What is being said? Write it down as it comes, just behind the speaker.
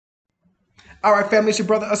All right, family, it's your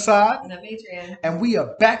brother Asad. And I'm Adrian. And we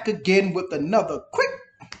are back again with another quick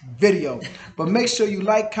video. But make sure you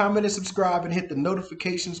like, comment, and subscribe and hit the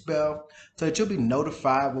notifications bell so that you'll be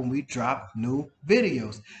notified when we drop new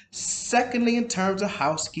videos. Secondly, in terms of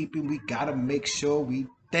housekeeping, we got to make sure we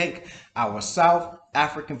thank our South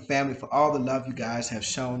African family for all the love you guys have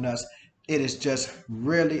shown us. It is just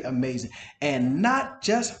really amazing, and not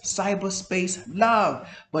just cyberspace love,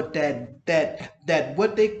 but that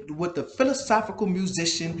what the philosophical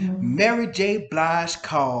musician Mary J. Blige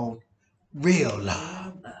called real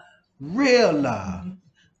love. Real love.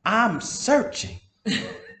 I'm searching. And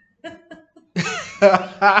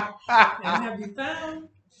have you found?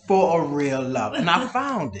 For a real love, and I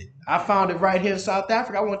found it. I found it right here in South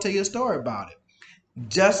Africa. I want to tell you a story about it.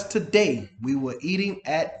 Just today, we were eating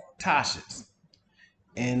at Tasha's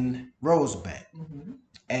in Rosebank.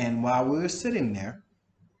 And while we were sitting there,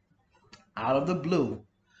 out of the blue,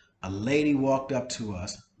 a lady walked up to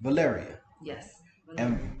us, Valeria. Yes.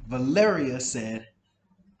 And Valeria said,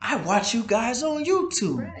 I watch you guys on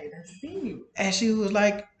YouTube. Right, I've seen you. And she was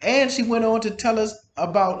like, and she went on to tell us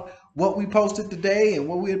about what we posted today and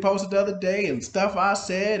what we had posted the other day and stuff I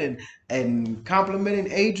said and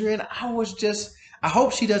complimenting Adrian. I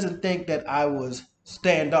hope she doesn't think that I was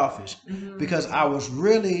standoffish because I was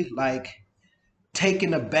really like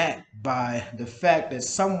taken aback by the fact that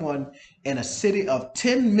someone in a city of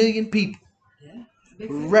 10 million people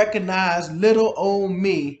recognized little old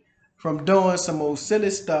me from doing some old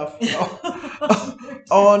silly stuff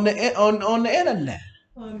on the internet.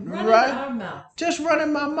 Right? Just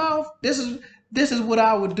running my mouth. This is what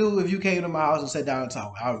I would do if you came to my house and sat down and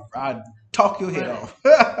talk. I'd talk your head off.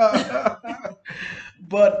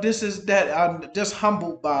 But this is that I'm just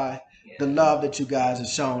humbled by the love that you guys have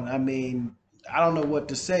shown. I mean, I don't know what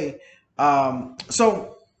to say.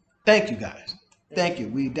 So thank you guys. Thank you.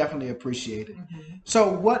 We definitely appreciate it.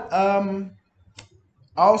 So what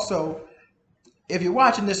also, if you're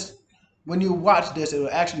watching this, when you watch this, it will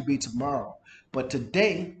actually be tomorrow. But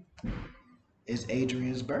today is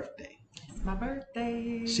Adrian's birthday. It's my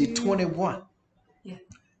birthday. She's 21. Yeah.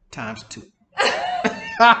 Times 2.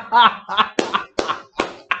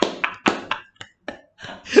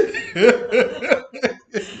 I've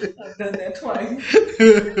done that twice.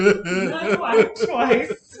 Not quite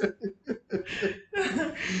twice.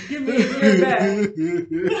 Give me a year back.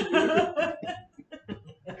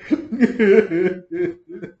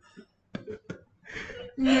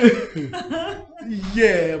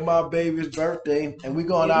 Yeah, my baby's birthday, and we're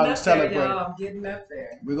going out and celebrate. I'm getting up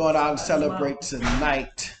there. We're going out and celebrate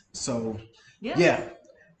tonight. So yeah.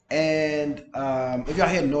 And if y'all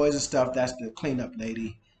hear noise and stuff, that's the cleanup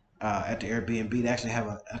lady at the Airbnb. They actually have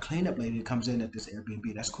a cleanup lady that comes in at this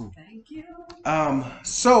Airbnb. That's cool. Thank you.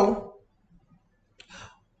 So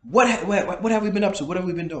what have we been up to? What have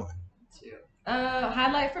we been doing?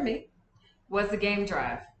 Highlight for me was the game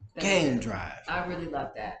drive. Game drive. I really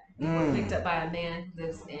love that. We were picked up by a man who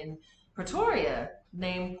lives in Pretoria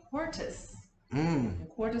named Quartus. And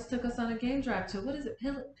Quartus took us on a game drive to, what is it,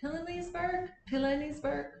 Pilanesberg?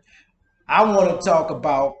 I want to talk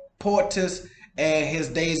about Portis and his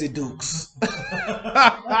Daisy Dukes.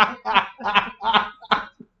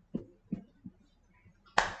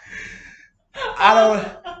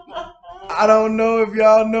 I don't know if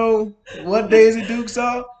y'all know what Daisy Dukes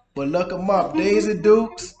are, but look them up. Daisy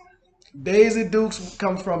Dukes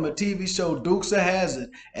comes from the TV show Dukes of Hazzard,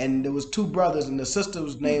 and there was two brothers, and the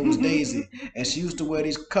sister's name was Daisy, and she used to wear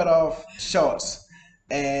these cut off shorts.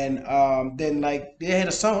 And then like they had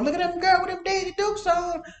a song, look at them girl with them Daisy Dukes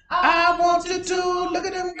on. I want you to look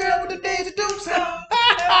at them girl with the Daisy Dukes on.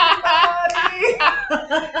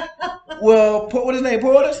 Well, what his name?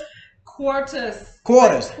 Quartus. Quartus.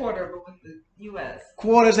 Quartus. Like quarter, but with the U.S.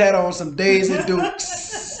 Quartus had on some Daisy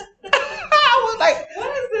Dukes. I was like,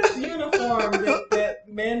 what is this uniform that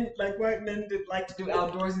men, like white men, did like to do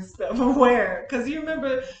outdoorsy stuff wear? Because you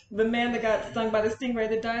remember the man that got stung by the stingray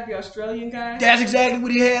that died, the Australian guy? That's exactly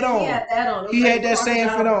what he had on. He had that on. He had that same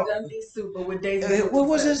fit on. Dundee suit, but with Daisy Dukes. What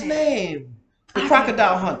was his name? The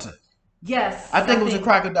Crocodile Hunter. Yes. I think it was a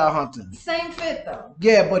Crocodile Hunter. Same fit though.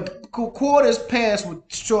 Yeah, but Quarter's pants with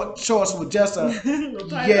shorts with just a little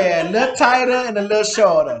tighter and a little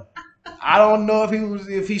shorter. I don't know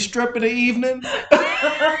if he's stripping the evening.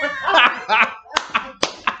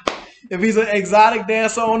 If he's an exotic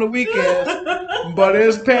dancer on the weekends, but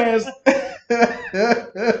his pants.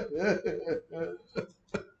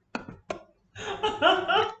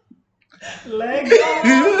 Leg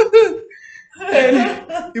on.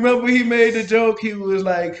 And you remember he made the joke? He was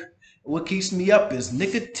like, "What keeps me up is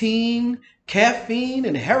nicotine, caffeine,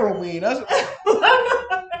 and heroin." I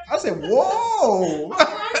said, whoa.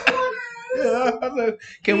 Yeah, I said,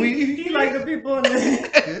 can we? He like the people in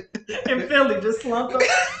Philly just slumped up.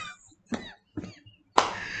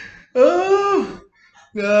 Oh,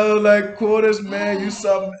 no, like Quarters, man, you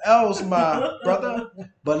something else, my brother.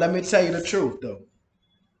 But let me tell you the truth, though.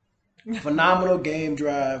 Phenomenal game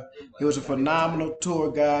drive. He was a phenomenal tour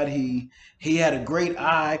guide. He had a great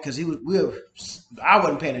eye because I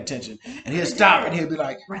wasn't paying attention, and he'd stop and he'd be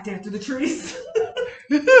like, right there through the trees.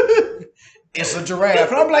 "It's a giraffe,"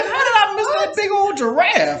 and I'm like, "How did I miss that big old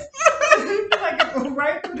giraffe?" Like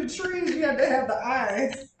right through the trees, you had to have the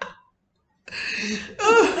eyes.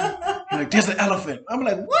 Like, there's an elephant. I'm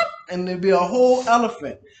like, what? And there'd be a whole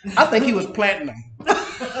elephant. I think he was planting them.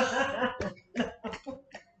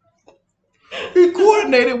 He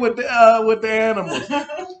coordinated with the animals.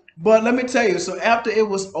 But let me tell you, so after it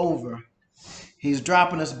was over, he's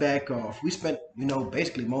dropping us back off. We spent,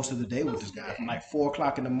 basically most of the day with this guy from like 4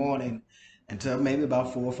 o'clock in the morning until maybe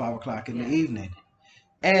about 4 or 5 o'clock in the evening.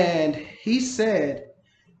 And he said,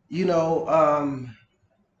 if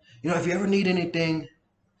you ever need anything,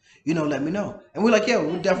 let me know. And we're like, yeah,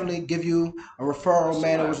 we'll definitely give you a referral,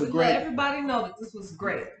 man. It was a great. Let everybody know that this was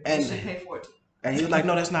great. And you should pay for it too. And he was like,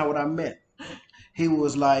 no, that's not what I meant. He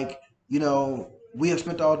was like, we have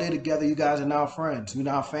spent all day together. You guys are now friends. We're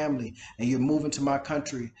now family. And you're moving to my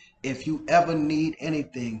country. If you ever need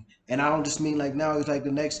anything, and I don't just mean like now, it's like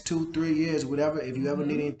the next 2-3 years, whatever. If you ever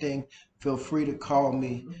need anything, feel free to call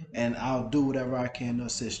me and I'll do whatever I can to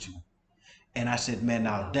assist you. And I said, man,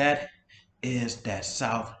 now that is that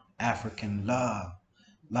South African love.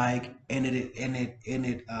 Like, and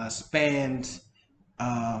it spans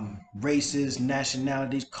races,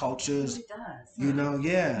 nationalities, cultures. It does.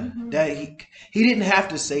 That he didn't have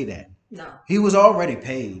to say that. No. He was already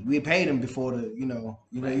paid. We paid him before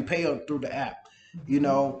you pay him through the app. We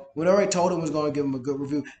already told him was going to give him a good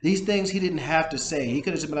review. These things he didn't have to say. He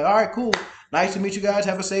could have just been like, all right, cool. Nice to meet you guys.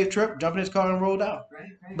 Have a safe trip. Jump in his car and rolled out.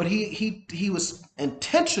 Right. But he was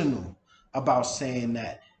intentional about saying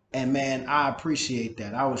that. And man, I appreciate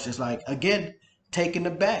that. I was just like, again, taken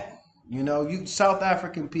aback. You South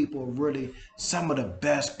African people are really some of the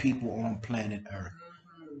best people on planet Earth.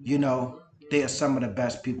 They are some of the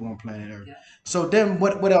best people on planet Earth. Yeah. So then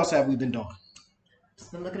what else have we been doing?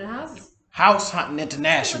 Just been looking at houses. House hunting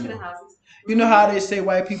international. Looking at houses. You know how they say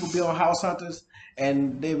white people be on house hunters?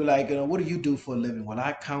 And they be like, what do you do for a living? Well,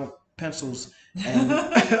 I count pencils. And,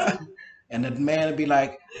 and the man would be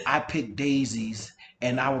like, I pick daisies.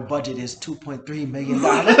 And our budget is $2.3 million.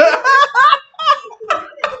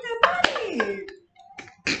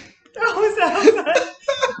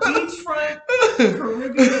 Beachfront,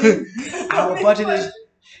 Caribbean. Our budget is,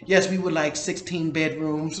 yes, we would like 16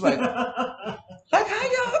 bedrooms. Like how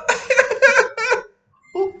y'all?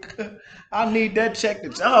 I need that check.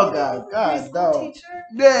 God, dog.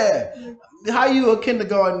 Yeah. How you a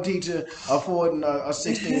kindergarten teacher affording a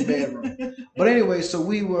 16 bedroom? But anyway, so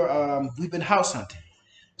we've been house hunting.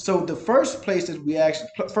 So the first place that we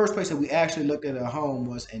actually looked at a home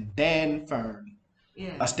was in Danfern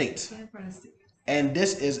Estates. And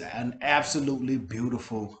this is an absolutely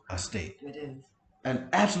beautiful estate. It is. An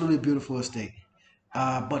absolutely beautiful estate.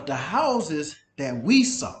 But the houses that we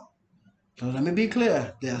saw, so let me be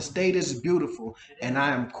clear, the estate is beautiful, and I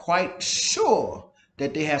am quite sure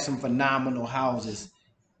that they have some phenomenal houses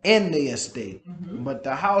in the estate. But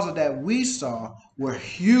the houses that we saw were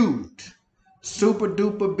huge, super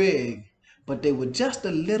duper big, but they were just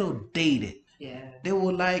a little dated. Yeah. They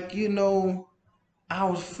were like, I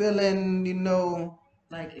was feeling,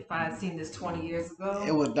 like if I had seen this 20 years ago.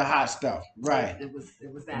 It was the hot stuff, right? It was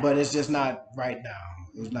that. But it's just not right now.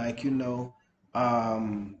 It was like,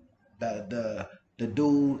 the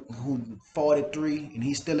dude who 43 and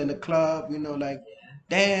he's still in the club, like,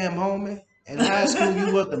 damn, homie. In high school,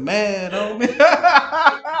 you was the man, homie.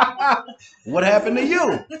 What happened to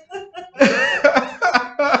you?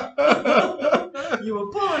 You were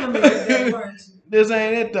pulling them in, weren't you? This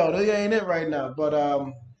ain't it though. This ain't it right now. But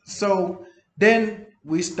so then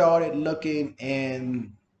we started looking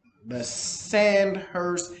in the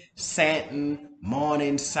Sandhurst, Santon,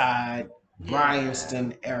 Morningside,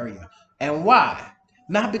 Bryanston area. And why?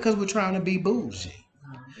 Not because we're trying to be bougie.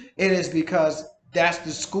 It is because that's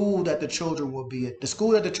the school that the children will be at. The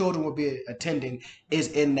school that the children will be attending is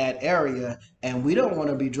in that area. And we don't want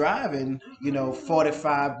to be driving,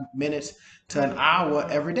 45 minutes to an hour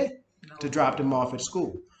every day to drop them off at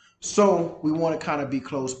school. So we want to kind of be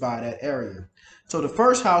close by that area. So the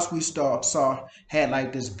first house we saw had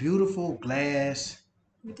like this beautiful glass.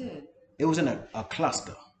 We did. It was in a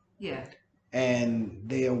cluster. Yeah. And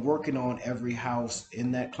they are working on every house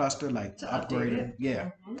in that cluster, like to upgrading. update it.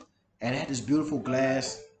 Yeah. and it had this beautiful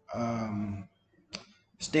glass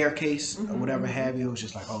staircase or whatever have you. It was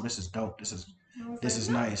just like, oh, this is dope. This is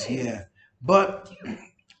nice. Yeah. But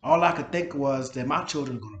all I could think was that my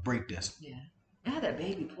children are gonna break this. Yeah. I had that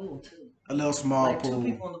baby pool too. A little small like pool. 2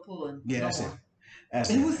 people in the pool and yeah, no that's more. it. That's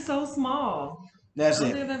It it. was so small. That's I don't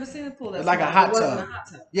it. think I've ever seen a pool that's like small. a hot It wasn't tub. a hot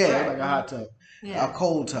tub. Yeah, Right. like a hot tub. Yeah. A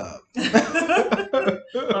cold tub.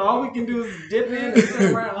 All we can do is dip in and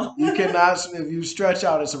sit around. You cannot, if you stretch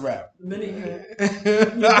out, it's a wrap. The minute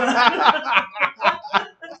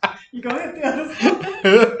you go hit the other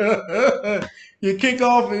side. You kick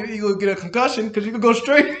off and you're going to get a concussion because you can go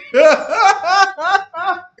straight.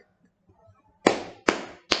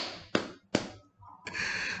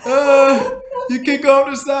 You kick off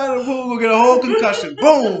the side of the pool, we'll get a whole concussion.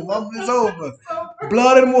 Boom, it's over.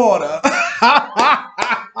 Blood and water.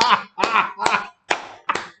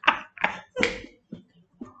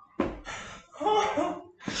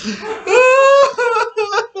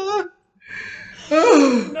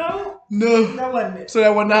 No, that wasn't it. So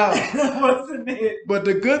that wasn't the house. That wasn't it. But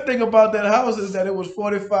the good thing about that house is that it was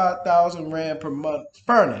 45,000 rand per month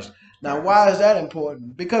furnished. Now, why is that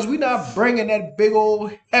important? Because we're not bringing that big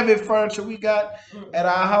old heavy furniture we got at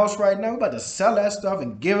our house right now. We're about to sell that stuff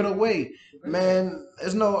and give it away. Man,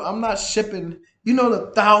 I'm not shipping,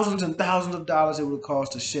 the thousands and thousands of dollars it would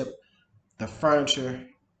cost to ship the furniture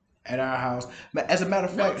at our house. As a matter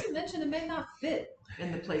of fact, not to mention it may not fit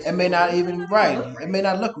in the place. It may not even right. It may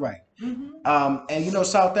not look right. Mm-hmm. And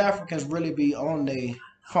South Africans really be on their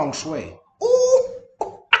feng shui. Ooh,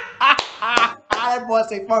 that boy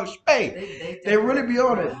say feng shui. They really be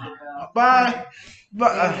on it. They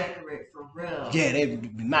decorate for real. Yeah, they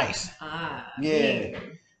be nice. Yeah,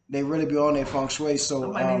 they really be on their feng shui. So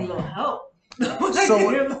somebody need a little help.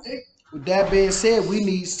 With that being said, we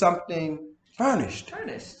need something furnished.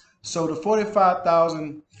 So the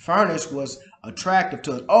 45,000 furnished was attractive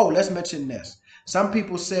to us. Oh, let's mention this. Some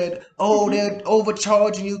people said, oh, they're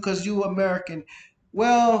overcharging you because you American.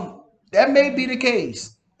 Well, that may be the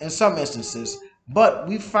case in some instances, but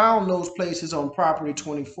we found those places on Property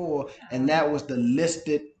 24, and that was the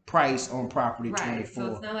listed price on Property 24.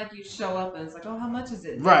 So it's not like you show up and it's like, oh, how much is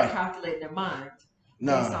it? Right. They calculate in their mind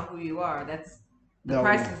based on who you are. That's the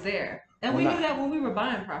price is there. And we knew that when we were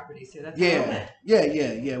buying properties here. That's Yeah.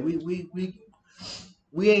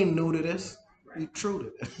 We ain't new to this. We true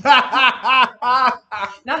to this. Now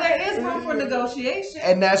there is room for negotiation,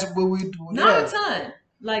 and that's what we do. Not a ton.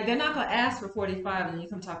 Like they're not gonna ask for 45 and you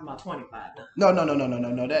come talking about 25. No.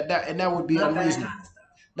 That would be unreasonable.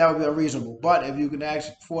 That would be unreasonable. But if you can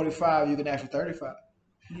ask 45, you can ask for 35.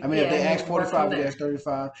 I mean, if they ask 45, you can ask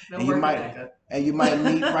 35, and you might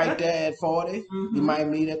meet right there at 40. Mm-hmm. You might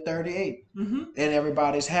meet at 38, and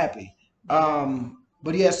everybody's happy.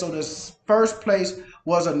 But yeah, so this first place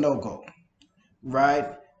was a no-go,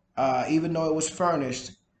 right? Even though it was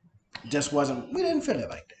furnished, just wasn't. We didn't feel it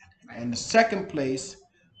like that. Right. And the second place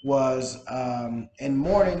was in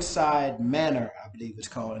Morningside Manor, I believe it's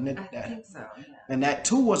called, and I think so. Yeah. And that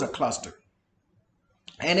too was a cluster,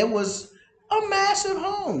 and it was a massive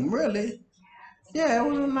home, really. Yeah, it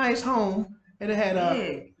was a nice home. And it had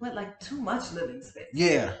big, but like too much living space.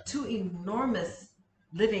 Yeah. 2 enormous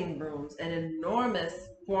living rooms, an enormous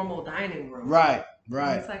formal dining room. Right.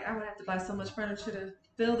 And it's like I would have to buy so much furniture to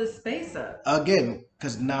fill this space up. Again,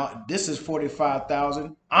 because now this is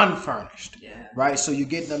 45,000 unfurnished. Yeah. Right. So you're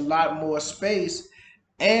getting a lot more space,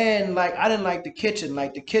 and like I didn't like the kitchen.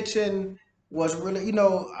 Like the kitchen was really,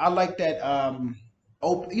 I like that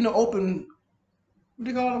open. What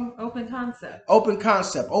do you call them? Open concept.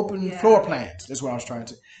 Open floor plans. That's what I was trying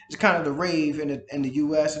to. It's kind of the rave in the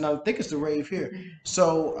U.S. and I think it's the rave here.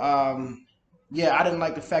 So I didn't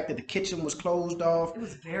like the fact that the kitchen was closed off. It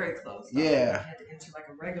was very closed off. Yeah. You had to enter like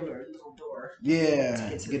a regular little door.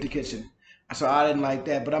 Yeah, to get the kitchen. So I didn't like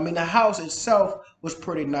that. But I mean, the house itself was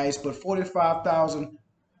pretty nice. But 45,000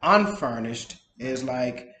 unfurnished is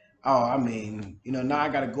like, oh, I mean, now I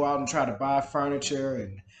got to go out and try to buy furniture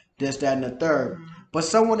and this, that, and the third. Mm-hmm. But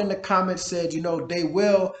someone in the comments said, they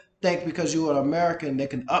will think because you're an American, they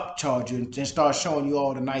can upcharge you and start showing you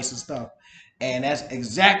all the nicer stuff. And that's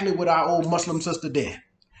exactly what our old Muslim sister did.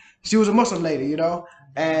 She was a Muslim lady,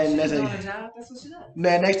 and that's doing a job. That's what she does.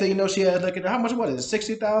 Then next thing you know, she had looking at how much? What is it?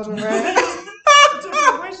 60,000 rand.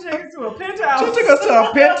 She took us to a penthouse. She took us to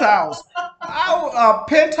a penthouse. A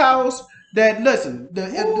penthouse that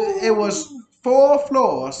it was 4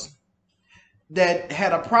 floors that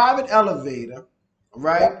had a private elevator.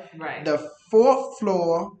 Right. The 4th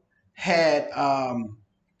floor had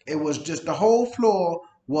it was just the whole floor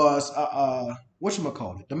was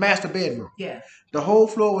whatchamacallit, the master bedroom. Yeah. The whole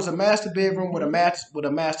floor was a master bedroom with a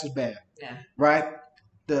master's bath. Yeah. Right?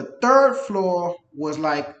 The third floor was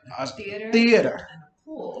like a theater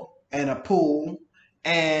and a pool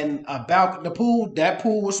and a balcony. That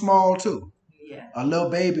pool was small too. Yeah. A little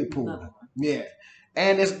baby pool. Yeah.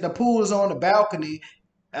 And the pool is on the balcony,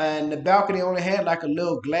 and the balcony only had like a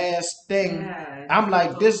little glass thing. Yeah. I'm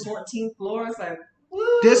like, this 14th floor. It's like,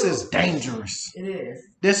 woo. This is dangerous. It is.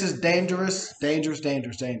 This is dangerous.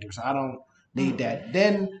 I don't need that.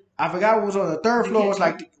 Then I forgot what was on the third floor. Was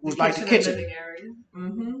like the kitchen.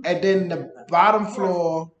 Mm-hmm. And then the bottom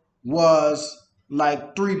floor was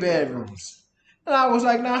like 3 bedrooms. And I was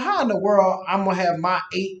like, now how in the world I'm gonna have my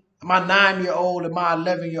 9-year-old and my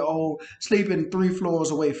 11-year-old sleeping 3 floors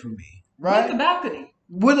away from me, right? With the balcony.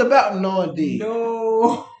 With the balcony, no indeed.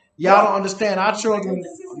 No. Y'all don't understand. Our children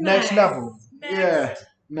next level. Next. Yeah.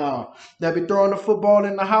 No. They'll be throwing the football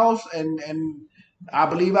in the house and I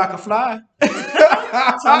believe I can fly.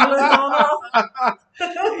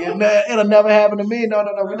 It'll never happen to me. No,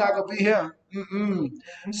 we're not gonna be here.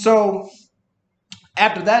 So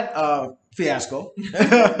after that fiasco,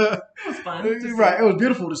 it was fun. Right? It was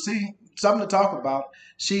beautiful to see, something to talk about.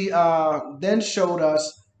 She then showed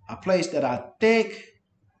us a place that I think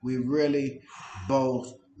we really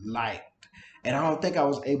both liked, and I don't think I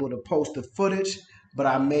was able to post the footage, but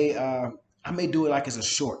I may do it like as a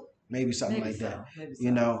short. Maybe something like that,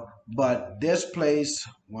 you know. But this place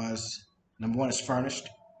was, number one, it's furnished.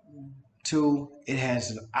 2, it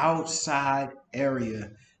has an outside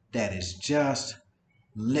area that is just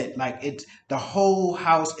lit. Like the whole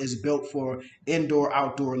house is built for indoor,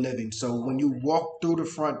 outdoor living. So when you walk through the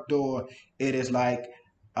front door, it is like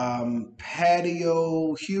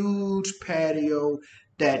patio, huge patio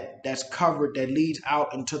that's covered, that leads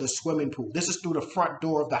out into the swimming pool. This is through the front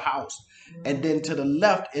door of the house. And then to the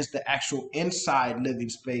left is the actual inside living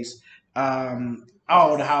space. The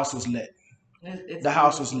house was lit. The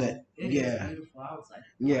house was lit. Yeah. Beautiful. I was like,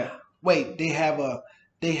 yeah. Wait, they have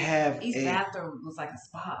each bathroom looks like a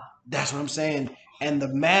spa. That's what I'm saying. And the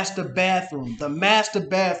master bathroom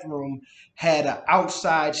had an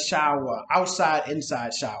outside shower,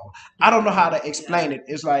 inside shower. I don't know how to explain it.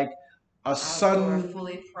 It's like a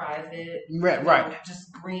fully private, right?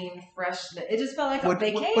 Just green, fresh. It just felt like a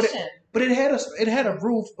vacation. But it had a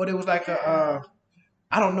roof, but it was like a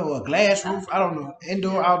glass roof. I don't know,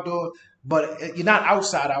 indoor, outdoor. But you're not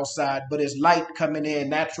outside, but it's light coming in,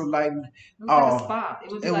 natural light. It was like a spa.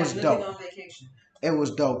 It was like living on vacation. It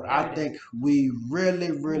was dope. I think we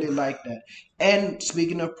really, really like that. And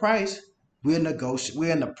speaking of price, we're in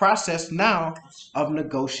the process now of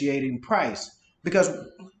negotiating price, because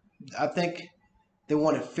I think they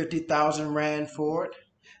wanted 50,000 rand for it.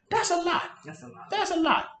 That's a lot. That's a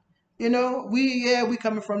lot. You know, we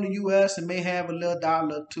coming from the U.S. and may have a little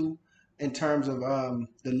dollar or two in terms of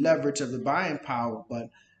the leverage of the buying power,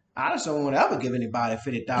 but I just don't want to ever give anybody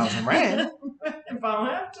 50,000 rand. If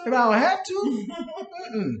I don't have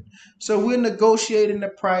to. So we're negotiating the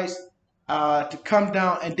price to come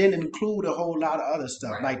down and then include a whole lot of other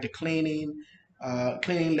stuff, like the cleaning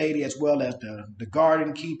lady, as well as the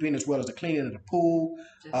garden keeping, as well as the cleaning of the pool,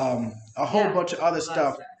 a whole bunch of other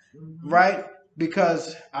stuff, right?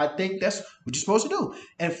 Because I think that's what you're supposed to do.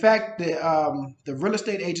 In fact, the real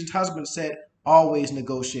estate agent's husband said, always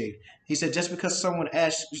negotiate. He said, just because someone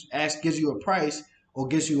gives you a price or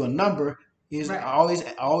gives you a number, he's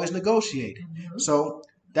always negotiate. So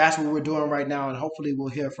that's what we're doing right now, and hopefully we'll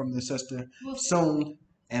hear from the sister soon,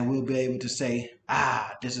 and we'll be able to say,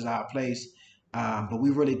 this is our place. But we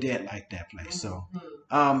really did like that place. So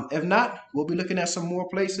if not, we'll be looking at some more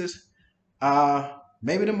places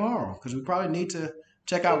maybe tomorrow, because we probably need to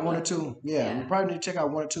check out 1 or 2. Yeah, we probably need to check out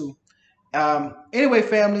 1 or 2. Anyway,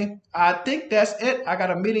 family, I think that's it. I got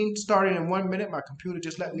a meeting starting in 1 minute. My computer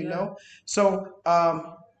just let me know. So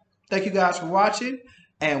thank you guys for watching,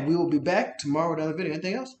 and we will be back tomorrow with another video.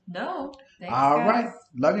 Anything else? No. Thanks, All right.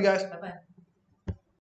 Love you guys. Bye-bye.